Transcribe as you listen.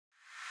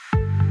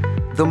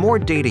The more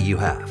data you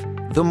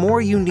have, the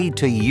more you need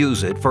to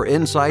use it for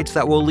insights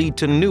that will lead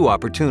to new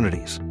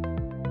opportunities.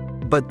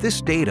 But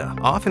this data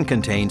often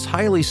contains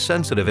highly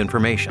sensitive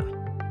information.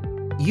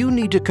 You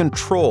need to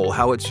control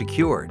how it's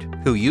secured,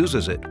 who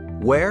uses it,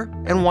 where,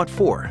 and what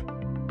for.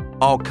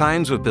 All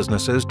kinds of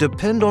businesses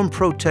depend on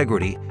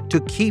Protegrity to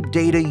keep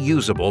data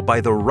usable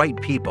by the right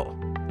people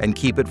and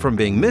keep it from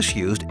being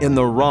misused in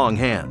the wrong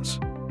hands.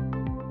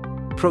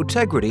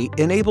 Protegrity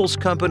enables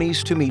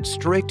companies to meet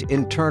strict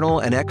internal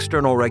and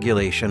external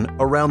regulation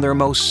around their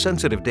most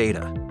sensitive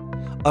data.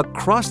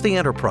 Across the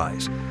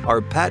enterprise,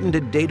 our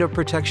patented data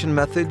protection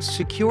methods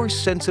secure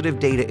sensitive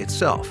data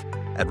itself,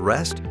 at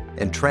rest,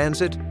 in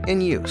transit,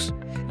 in use,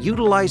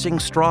 utilizing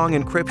strong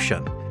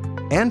encryption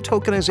and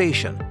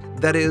tokenization,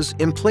 that is,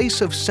 in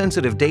place of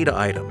sensitive data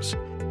items,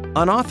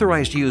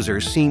 unauthorized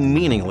users see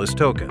meaningless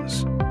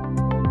tokens.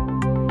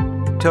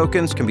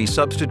 Tokens can be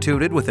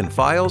substituted within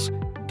files,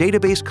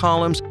 database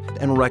columns,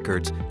 and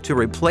records to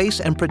replace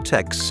and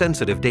protect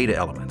sensitive data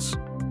elements.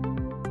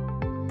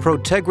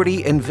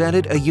 Protegrity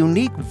invented a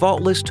unique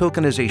vaultless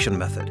tokenization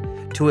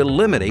method to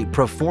eliminate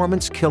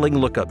performance-killing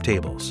lookup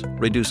tables,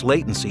 reduce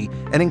latency,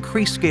 and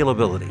increase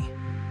scalability.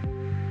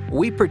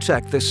 We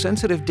protect the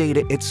sensitive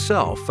data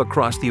itself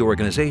across the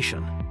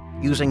organization,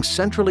 using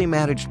centrally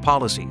managed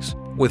policies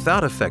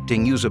without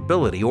affecting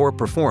usability or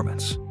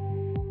performance.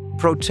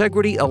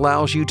 Protegrity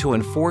allows you to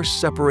enforce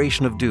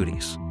separation of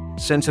duties.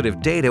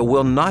 Sensitive data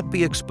will not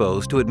be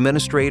exposed to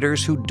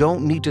administrators who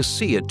don't need to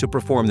see it to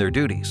perform their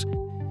duties.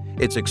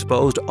 It's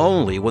exposed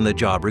only when the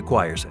job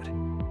requires it.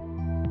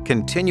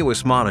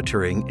 Continuous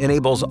monitoring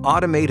enables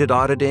automated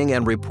auditing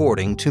and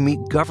reporting to meet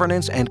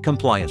governance and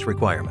compliance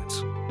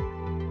requirements.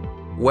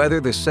 Whether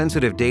the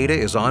sensitive data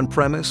is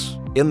on-premise,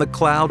 in the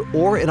cloud,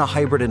 or in a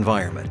hybrid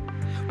environment,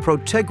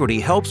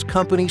 Protegrity helps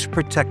companies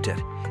protect it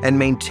and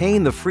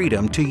maintain the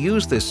freedom to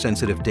use this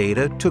sensitive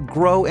data to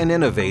grow and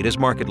innovate as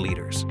market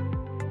leaders.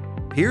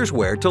 Here's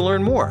where to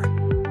learn more.